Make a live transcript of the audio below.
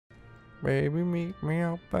Baby, meet me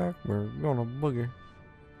out back. We're gonna boogie.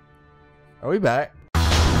 Are we back?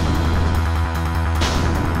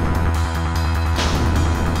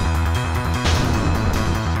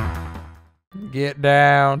 Get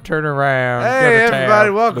down, turn around. Hey,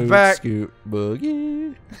 everybody, welcome back. Scoot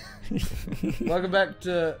boogie. Welcome back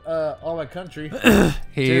to All My Country.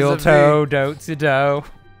 Heel toe, dotsy do.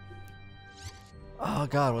 Oh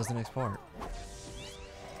God, what's the next part?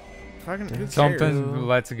 Fucking who cares? Something.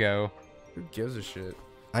 Let's go. Who gives a shit?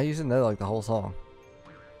 I used to know like the whole song.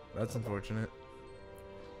 That's unfortunate.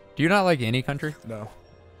 Do you not like any country? No.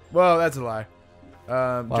 Well, that's a lie.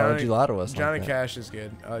 Why Johnny, would you lie to us? Johnny like that? Cash is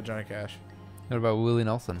good. I like Johnny Cash. What about Willie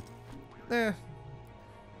Nelson? Eh. You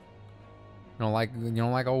don't like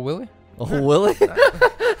old Willie? Old Willie?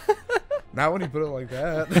 Not when you put it like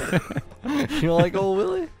that. You don't like old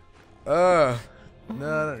Willie? No,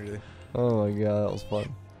 not really. Oh my God, that was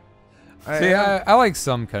fun. I like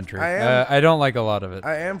some country. I don't like a lot of it.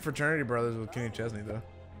 I am fraternity brothers with Kenny Chesney though.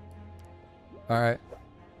 All right.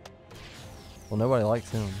 Well, nobody likes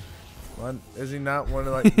him. Is he not one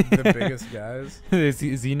of like the biggest guys? Is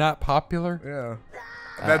he not popular? Yeah.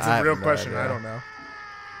 That's a real question. I don't know.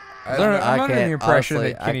 I'm under the impression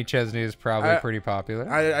honestly, that Kenny Chesney is probably pretty popular.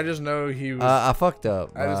 I just know he was. I fucked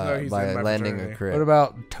up. I just know he's by in my landing fraternity. a crit. What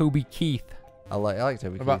about Toby Keith? I like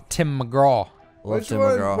Toby. What about Tim McGraw? Love Tim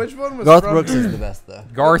McGraw. Which one was Garth from Brooks here? is the best though.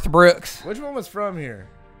 Garth Brooks. Which one was from here?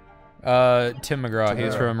 Tim McGraw.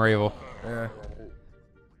 He's from Ravel. Yeah.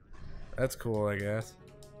 That's cool, I guess.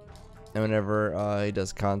 And whenever he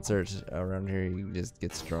does concerts around here, he just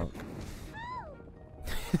gets drunk.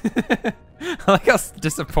 I like how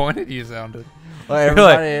disappointed you sounded. Well,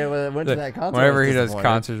 everybody went to that concert. Whenever he does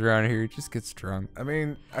concerts around here, he just gets drunk. I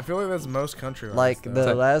mean, I feel like that's most country artists, Like though.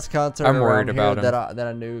 the last concert I'm around worried here about him. that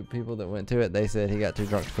I knew people that went to it, they said he got too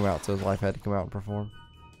drunk to come out, so his wife had to come out and perform.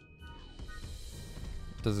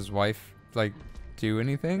 Does his wife like do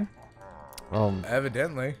anything?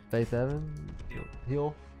 Evidently. Faith Evans,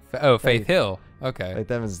 Hill. Faith Hill. Okay.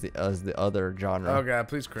 Faith Evans is the other genre. Oh god,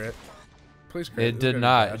 please crit. Please crit. It did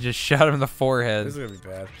not. It just shot him in the forehead. This is gonna be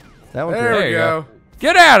bad. That one. There Crit. we go.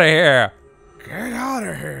 Get out of here. Get out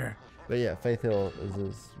of here. But yeah, Faith Hill is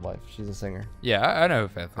his wife. She's a singer. Yeah, I know who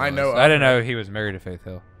Faith Hill I know is. I didn't know he was married to Faith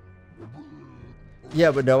Hill.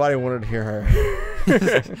 Yeah, but nobody wanted to hear her.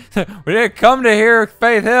 We didn't come to hear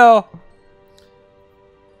Faith Hill.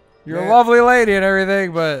 You're a lovely lady and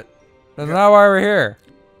everything, but that's not why we're here.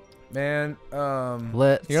 Man,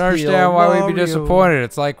 Let's You don't understand why we'd be disappointed.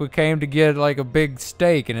 It's like we came to get like a big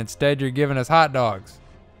steak, and instead you're giving us hot dogs.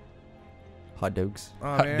 Hot dogs. oh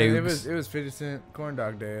Hot man, dogs. it was 50 Cent Corn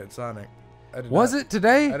Dog Day at Sonic. Was it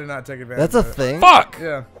today? I did not take advantage. That's a of it. thing. Fuck!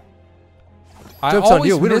 Yeah. I Joke's on always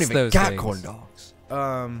you. We don't miss even those got things. corn dogs.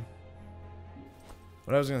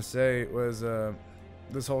 What I was gonna say was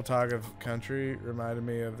this whole talk of country reminded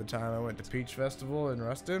me of the time I went to Peach Festival in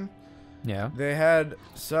Ruston. Yeah. They had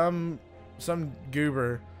some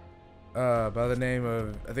goober by the name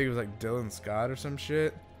of, I think it was like Dylan Scott or some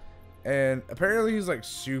shit, and apparently he's like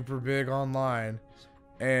super big online,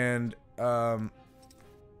 and the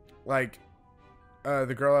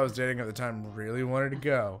girl I was dating at the time really wanted to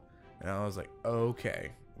go, and I was like,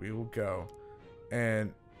 okay, we will go.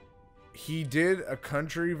 And he did a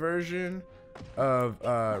country version of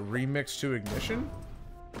Remix to Ignition,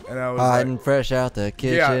 and I was Hiding like, fresh out the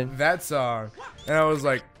kitchen. yeah, that song. And I was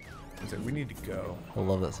like, we need to go. I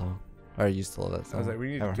love that song. Or I used to love that song. I was like, we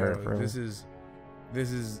need to Haven't heard it go. forever.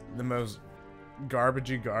 This is the most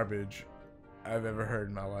garbagey garbage I've ever heard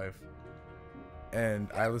in my life. And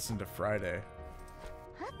I listened to Friday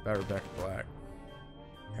by Rebecca Black.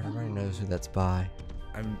 Everybody knows who that's by.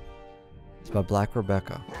 I'm It's by Black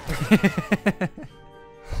Rebecca.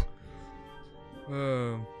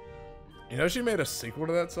 you know she made a sequel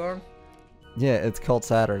to that song? Yeah, it's called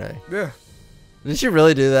Saturday. Yeah. Did she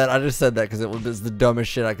really do that? I just said that because it was the dumbest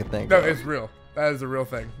shit I could think No, of. it's real. That is a real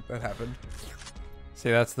thing that happened. See,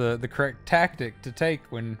 that's the correct tactic to take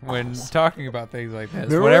when talking about things like this.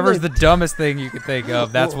 Remember Whatever's when the dumbest thing you could think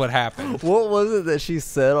of, that's what happened. What was it that she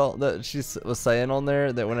said that she was saying on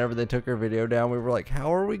there that whenever they took her video down, we were like,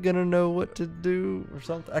 how are we going to know what to do or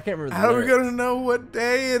something? I can't remember the How are we lyrics. going to know what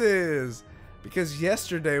day it is? Because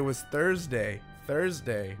yesterday was Thursday.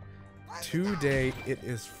 Today it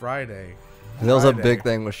is Friday. That was a Friday. big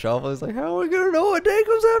thing with Shuffle. He's like, how are we going to know what day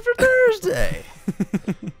comes after Thursday?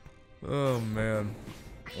 Oh, man.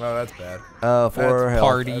 Wow, that's bad. For That's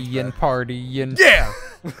health. Partying. Yeah!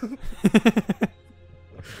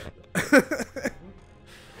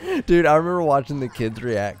 Dude, I remember watching the kids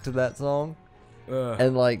react to that song. Ugh.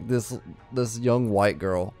 And like this young white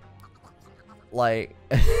girl, like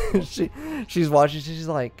she's watching. She's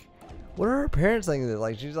like, "What are her parents thinking?"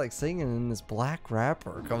 Like she's like singing, and this black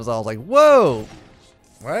rapper comes on. I was like, "Whoa!"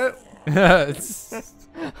 What? I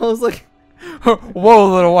was like,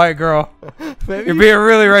 "Whoa, little white girl! Maybe You're being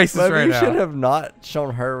really racist maybe right you now." should have not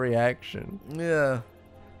shown her reaction. Yeah.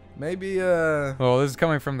 Maybe. Well, this is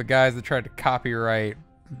coming from the guys that tried to copyright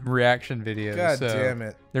reaction videos. God so damn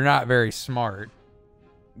it. They're not very smart.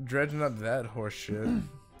 Dredging up that horse shit.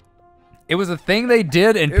 It was a thing they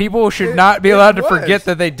did, and people should not be allowed to forget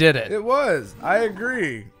that they did it. It was. I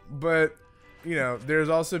agree. But, you know, there's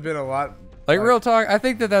also been a lot. Like real talk, I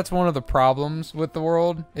think that that's one of the problems with the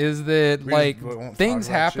world is that like things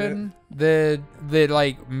happen that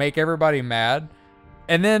like make everybody mad,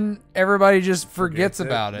 and then everybody just forgets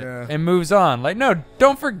about it and moves on. Like, no,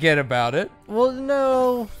 don't forget about it. Well,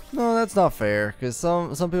 no, that's not fair. Because some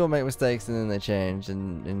people make mistakes and then they change,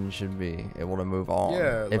 and you should be able to move on.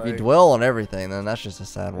 Yeah, if you like- dwell on everything, then that's just a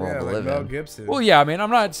sad world to like live Mel in. Gibson. Well, yeah, I mean, I'm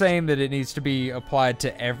not saying that it needs to be applied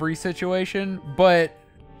to every situation, but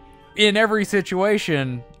in every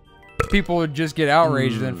situation, people would just get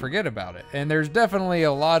outraged and forget about it. And there's definitely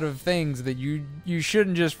a lot of things that you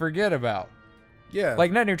shouldn't just forget about. Yeah.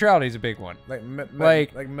 Like net neutrality is a big one. Like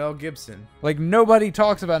Mel Gibson. Like nobody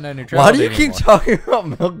talks about net Why neutrality do you keep anymore. talking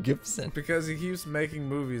about Mel Gibson? Because he keeps making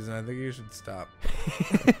movies, and I think you should stop.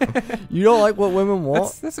 You don't like what women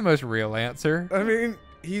want? That's the most real answer. I mean,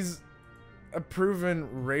 he's a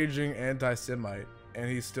proven raging anti-Semite, and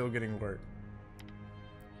he's still getting work.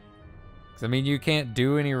 'Cause, I mean, you can't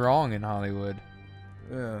do any wrong in Hollywood.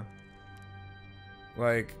 Yeah.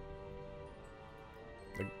 Like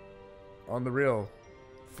on the real,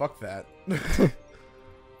 fuck that.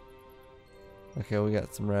 Okay, we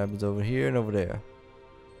got some rabbits over here and over there.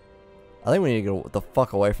 I think we need to get the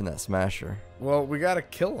fuck away from that smasher. Well, we gotta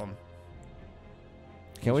kill him.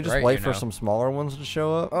 Can't we That's just right, wait you for know. some smaller ones to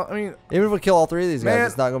show up? I mean, Even if we kill all three of these guys, Man-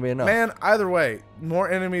 it's not gonna be enough. man, either way, more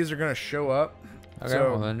enemies are gonna show up. Okay,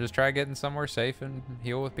 So- well then just try getting somewhere safe and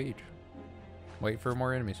heal with Peach. Wait for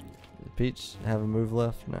more enemies. Did Peach have a move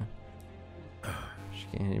left? No. She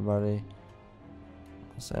can't hit anybody.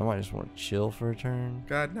 So I might just want to chill for a turn.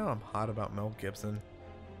 God, now I'm hot about Mel Gibson.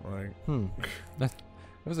 Like, That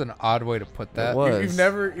was an odd way to put that. It was. you've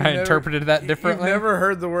never. I interpreted that differently. You've never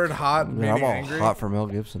heard the word hot Man, meaning I'm all angry. hot for Mel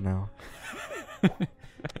Gibson now.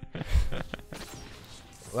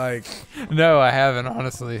 Like, No, I haven't,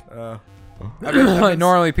 honestly. Like,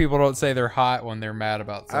 normally people don't say they're hot when they're mad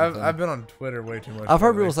about something. I've been on Twitter way too much. I've heard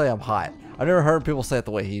lately. people say I'm hot. I've never heard people say it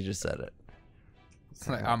the way he just said it. It's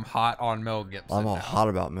like, I'm hot on Mel Gibson. I'm all now. hot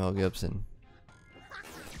about Mel Gibson.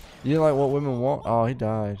 You didn't like what women want? Oh, he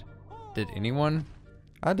died. Did anyone?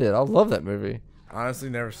 I did. I love that movie. Honestly,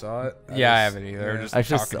 never saw it. Yeah, I haven't either. yeah. Just I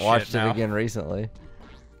just talking watched shit it now. again recently.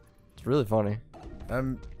 It's really funny.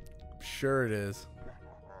 I'm sure it is.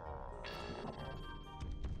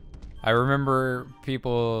 I remember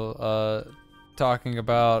people talking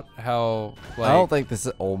about how like I don't think this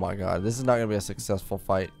is. Oh my god, this is not gonna be a successful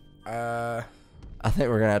fight. I think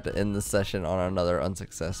we're gonna have to end the session on another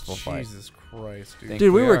unsuccessful fight. Jesus Christ, dude. Think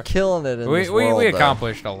Dude, we we were are. killing it in we this world, we though.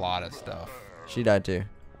 accomplished a lot of stuff. She died too.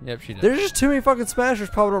 Yep, she did. There's just too many fucking smashers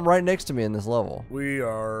popping up right next to me in this level. We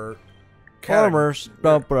are Farmers.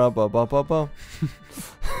 Bum, bum, bum, bum, bum, bum.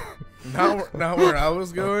 not where I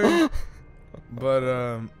was going, but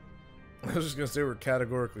I was just gonna say we're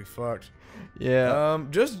categorically fucked. Yeah.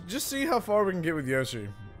 Just see how far we can get with Yoshi,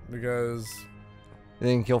 because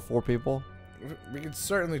They can kill 4 people. we could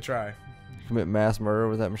certainly try. Commit mass murder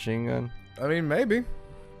with that machine gun. I mean, maybe. I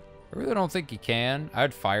really don't think you can.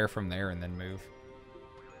 I'd fire from there and then move.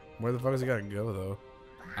 Where the fuck has he gotta go though?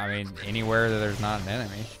 I mean, anywhere that there's not an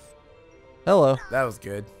enemy. Hello. That was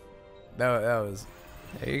good. That was.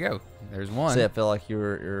 There you go. There's one. See, I feel like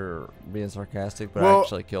you're being sarcastic, but Well- I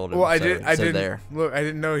actually killed him. Well, I so, did. I so didn't there. look. I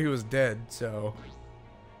didn't know he was dead. So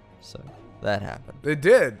So that happened. it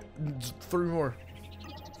did. 3 more.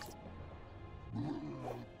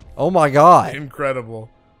 Oh my god. Incredible.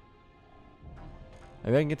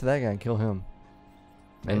 Maybe I can get to that guy and kill him.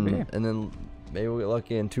 Maybe. And then maybe we'll get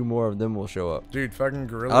lucky and 2 more of them will show up. Dude, fucking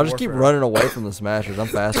gorilla. I'll just keep warfare. running away from the smashers. I'm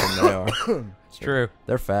faster than they are. It's true.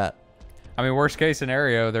 They're fat. I mean, worst case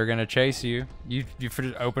scenario, they're gonna chase you. You just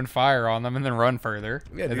open fire on them and then run further.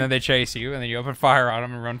 Yeah, and dude. then they chase you, and then you open fire on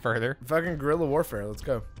them and run further. Fucking guerrilla warfare. Let's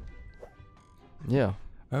go. Yeah.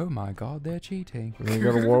 Oh my God, they're cheating. We're gonna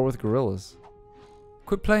go to war with gorillas.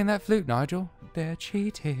 Quit playing that flute, Nigel. They're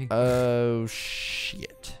cheating. Oh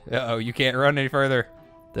shit. Uh-oh, you can't run any further.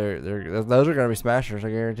 Those are gonna be smashers. I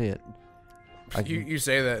guarantee it. You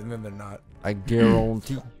say that and then they're not. I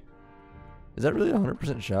guarantee. Is that really a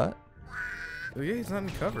 100% shot? Oh, yeah, he's not in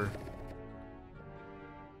cover.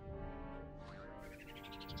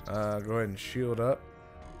 Go ahead and shield up.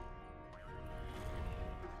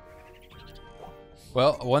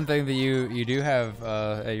 Well, one thing that you do have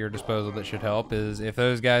at your disposal that should help is if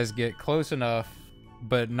those guys get close enough,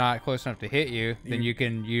 but not close enough to hit you, then you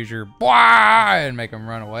can use your "Bwah!" and make them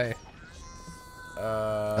run away.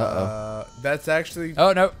 That's actually.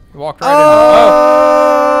 Oh no! Walked right in.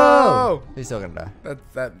 Oh! He's still gonna die. Is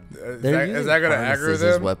that gonna aggro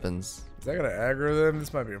them? Weapons. Is that gonna aggro them?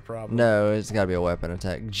 This might be a problem. No, it's gotta be a weapon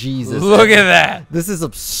attack. Jesus. Look at that! This is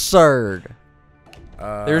absurd.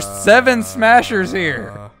 There's 7 smashers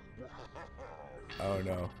here. Oh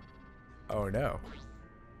no. Oh no.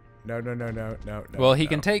 No. Well, he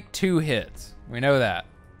can take 2 hits. We know that.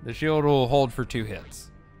 The shield will hold for 2 hits.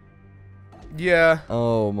 Yeah.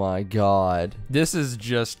 Oh my god. This is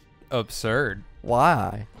just absurd.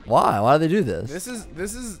 Why? Why do they do this? This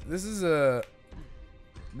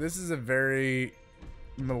is a very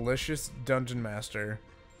malicious dungeon master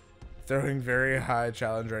throwing very high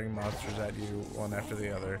challenge rating monsters at you one after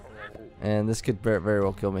the other. And this could very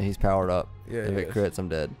well kill me. He's powered up. Yeah, if it crits, I'm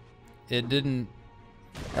dead. It didn't.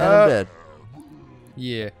 And I'm dead.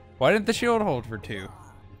 Yeah. Why didn't the shield hold for 2?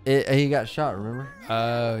 He got shot, remember?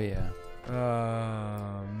 Oh, yeah.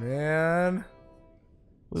 Oh, man.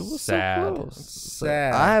 We were Sad. so close.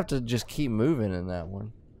 Sad. I have to just keep moving in that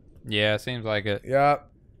one. Yeah, seems like it. Yep.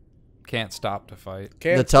 Can't stop to fight.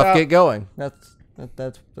 Can't the tough stop. get going. That's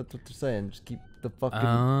what they're saying. Just keep the fucking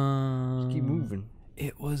just keep Um, moving.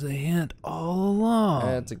 It was a hint all along.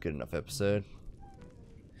 That's a good enough episode.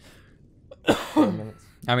 10 minutes.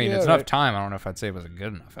 I mean, Yeah, it's enough right. time. I don't know if I'd say it was a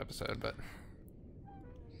good enough episode, but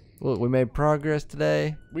Look, we made progress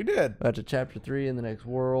today. We did. About to chapter 3 in the next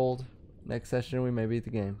world. Next session, we may beat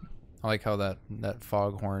the game. I like how that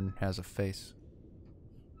foghorn has a face.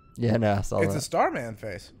 Yeah, no, I saw It's that. a Starman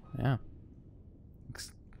face. Yeah.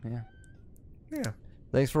 Yeah. Yeah.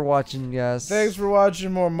 Thanks for watching, guys. Thanks for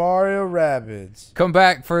watching more Mario Rabbids. Come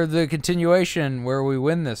back for the continuation where we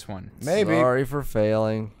win this one. Maybe. Sorry for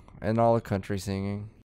failing and all the country singing.